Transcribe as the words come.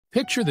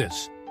Picture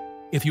this.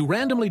 If you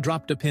randomly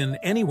dropped a pin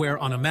anywhere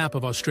on a map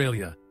of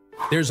Australia,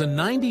 there's a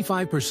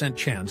 95%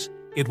 chance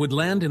it would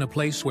land in a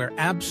place where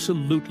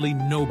absolutely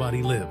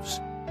nobody lives.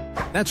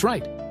 That's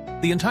right.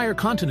 The entire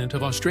continent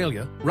of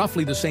Australia,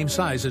 roughly the same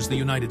size as the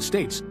United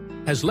States,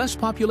 has less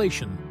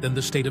population than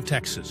the state of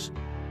Texas.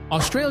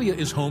 Australia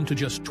is home to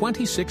just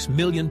 26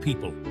 million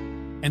people.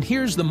 And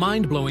here's the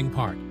mind-blowing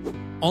part.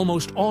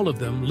 Almost all of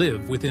them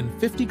live within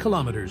 50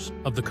 kilometers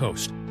of the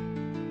coast.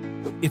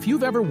 If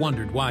you've ever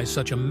wondered why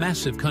such a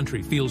massive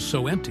country feels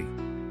so empty,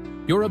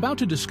 you're about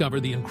to discover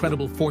the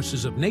incredible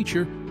forces of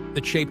nature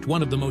that shaped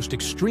one of the most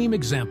extreme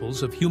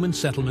examples of human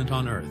settlement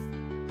on Earth.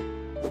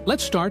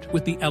 Let's start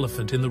with the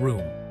elephant in the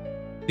room,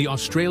 the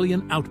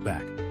Australian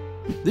Outback.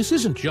 This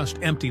isn't just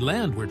empty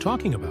land we're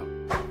talking about.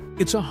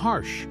 It's a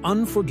harsh,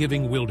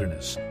 unforgiving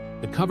wilderness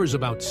that covers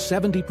about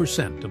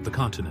 70% of the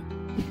continent.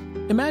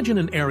 Imagine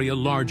an area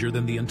larger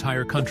than the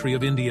entire country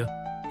of India,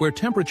 where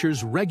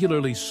temperatures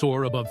regularly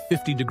soar above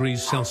 50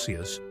 degrees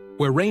Celsius,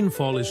 where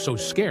rainfall is so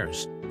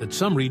scarce that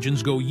some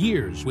regions go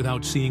years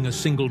without seeing a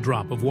single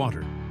drop of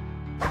water.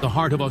 The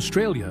heart of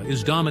Australia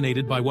is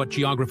dominated by what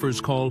geographers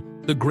call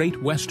the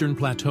Great Western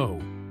Plateau.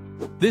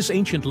 This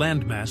ancient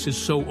landmass is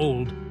so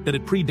old that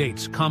it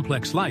predates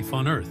complex life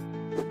on Earth.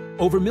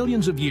 Over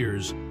millions of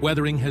years,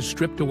 weathering has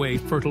stripped away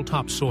fertile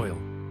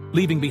topsoil,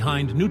 leaving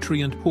behind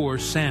nutrient-poor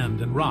sand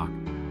and rock.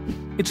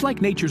 It's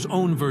like nature's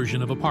own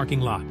version of a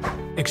parking lot,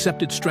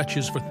 except it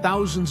stretches for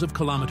thousands of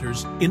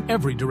kilometers in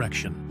every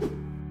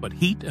direction. But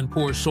heat and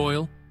poor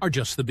soil are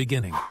just the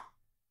beginning.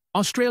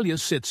 Australia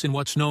sits in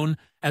what's known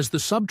as the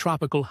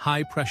subtropical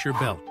high-pressure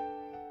belt.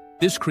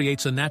 This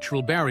creates a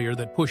natural barrier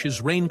that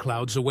pushes rain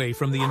clouds away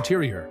from the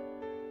interior.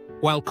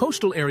 While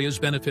coastal areas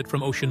benefit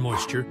from ocean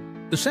moisture,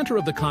 the center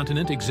of the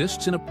continent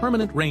exists in a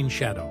permanent rain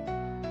shadow.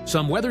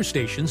 Some weather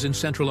stations in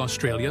central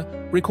Australia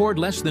record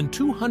less than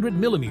 200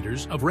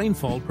 millimeters of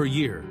rainfall per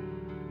year.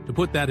 To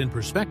put that in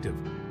perspective,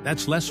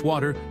 that's less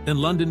water than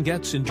London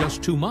gets in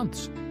just 2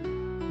 months.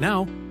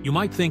 Now, you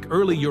might think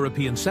early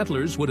European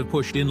settlers would have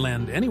pushed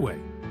inland anyway,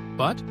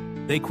 but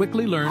they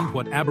quickly learned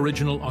what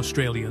Aboriginal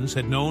Australians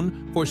had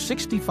known for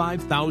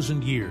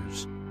 65,000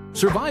 years.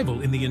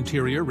 Survival in the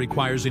interior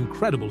requires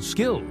incredible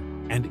skill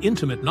and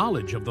intimate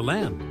knowledge of the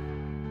land.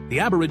 The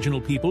Aboriginal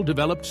people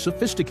developed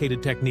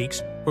sophisticated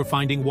techniques for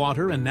finding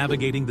water and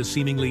navigating the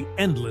seemingly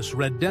endless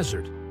red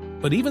desert,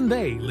 but even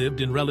they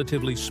lived in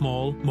relatively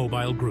small,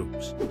 mobile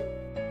groups.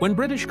 When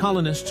British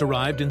colonists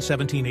arrived in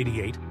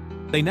 1788,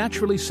 they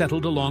naturally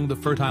settled along the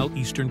fertile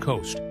eastern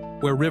coast,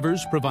 where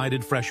rivers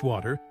provided fresh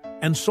water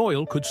and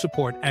soil could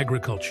support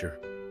agriculture.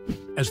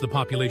 As the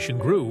population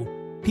grew,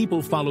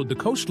 people followed the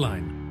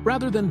coastline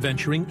rather than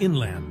venturing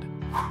inland.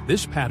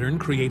 This pattern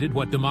created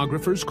what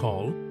demographers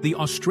call the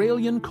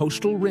Australian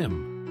Coastal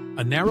Rim,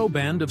 a narrow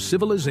band of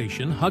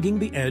civilization hugging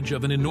the edge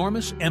of an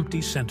enormous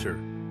empty center.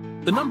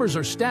 The numbers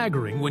are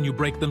staggering when you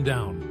break them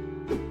down.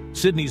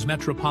 Sydney's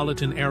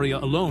metropolitan area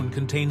alone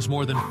contains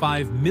more than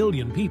 5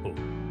 million people,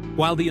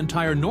 while the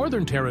entire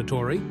Northern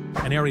Territory,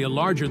 an area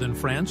larger than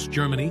France,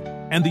 Germany,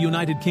 and the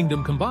United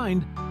Kingdom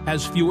combined,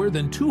 has fewer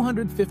than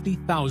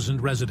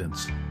 250,000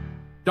 residents.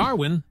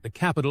 Darwin, the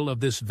capital of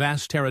this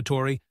vast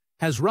territory,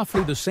 has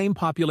roughly the same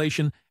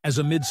population as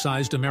a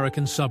mid-sized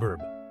American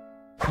suburb.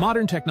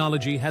 Modern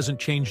technology hasn't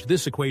changed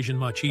this equation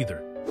much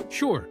either.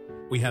 Sure,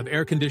 we have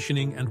air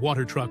conditioning and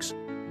water trucks,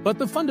 but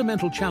the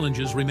fundamental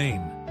challenges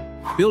remain.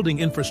 Building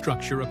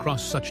infrastructure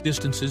across such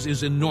distances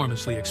is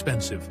enormously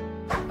expensive.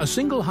 A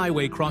single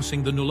highway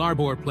crossing the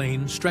Nullarbor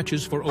plain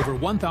stretches for over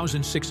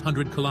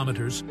 1,600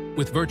 kilometers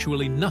with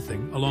virtually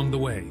nothing along the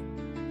way.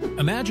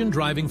 Imagine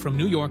driving from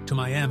New York to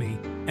Miami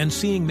and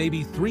seeing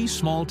maybe 3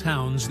 small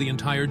towns the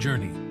entire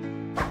journey.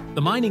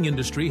 The mining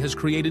industry has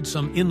created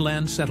some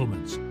inland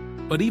settlements,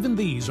 but even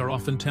these are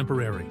often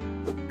temporary.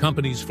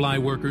 Companies fly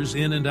workers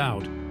in and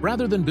out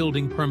rather than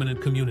building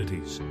permanent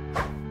communities.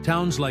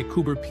 Towns like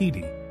Coober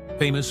Pedy,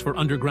 famous for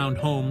underground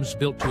homes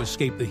built to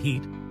escape the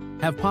heat,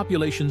 have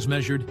populations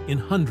measured in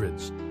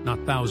hundreds,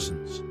 not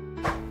thousands.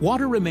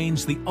 Water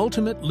remains the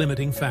ultimate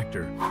limiting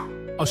factor.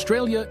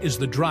 Australia is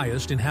the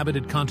driest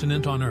inhabited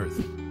continent on Earth.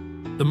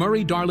 The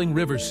Murray-Darling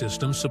River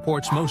system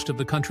supports most of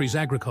the country's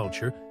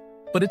agriculture,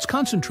 but it's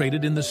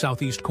concentrated in the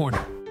southeast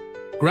corner.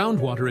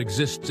 Groundwater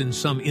exists in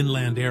some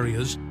inland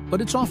areas, but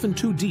it's often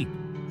too deep,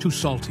 too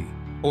salty,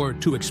 or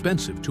too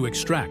expensive to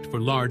extract for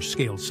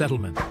large-scale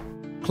settlement.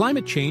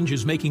 Climate change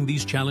is making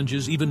these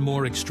challenges even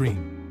more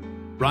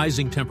extreme.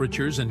 Rising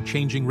temperatures and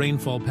changing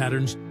rainfall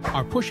patterns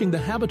are pushing the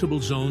habitable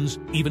zones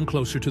even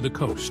closer to the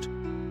coast.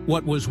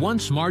 What was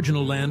once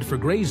marginal land for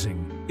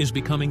grazing is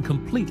becoming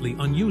completely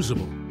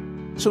unusable.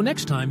 So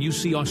next time you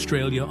see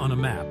Australia on a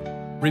map,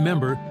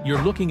 remember,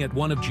 you're looking at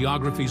one of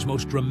geography's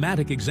most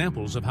dramatic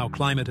examples of how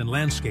climate and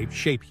landscape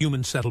shape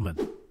human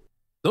settlement.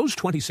 Those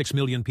 26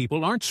 million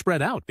people aren't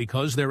spread out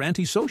because they're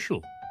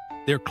antisocial.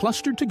 They're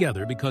clustered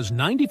together because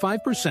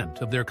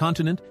 95% of their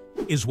continent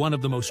is one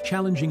of the most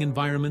challenging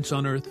environments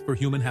on Earth for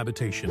human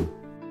habitation.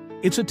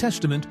 It's a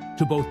testament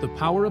to both the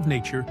power of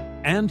nature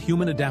and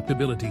human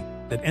adaptability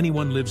that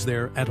anyone lives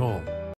there at all.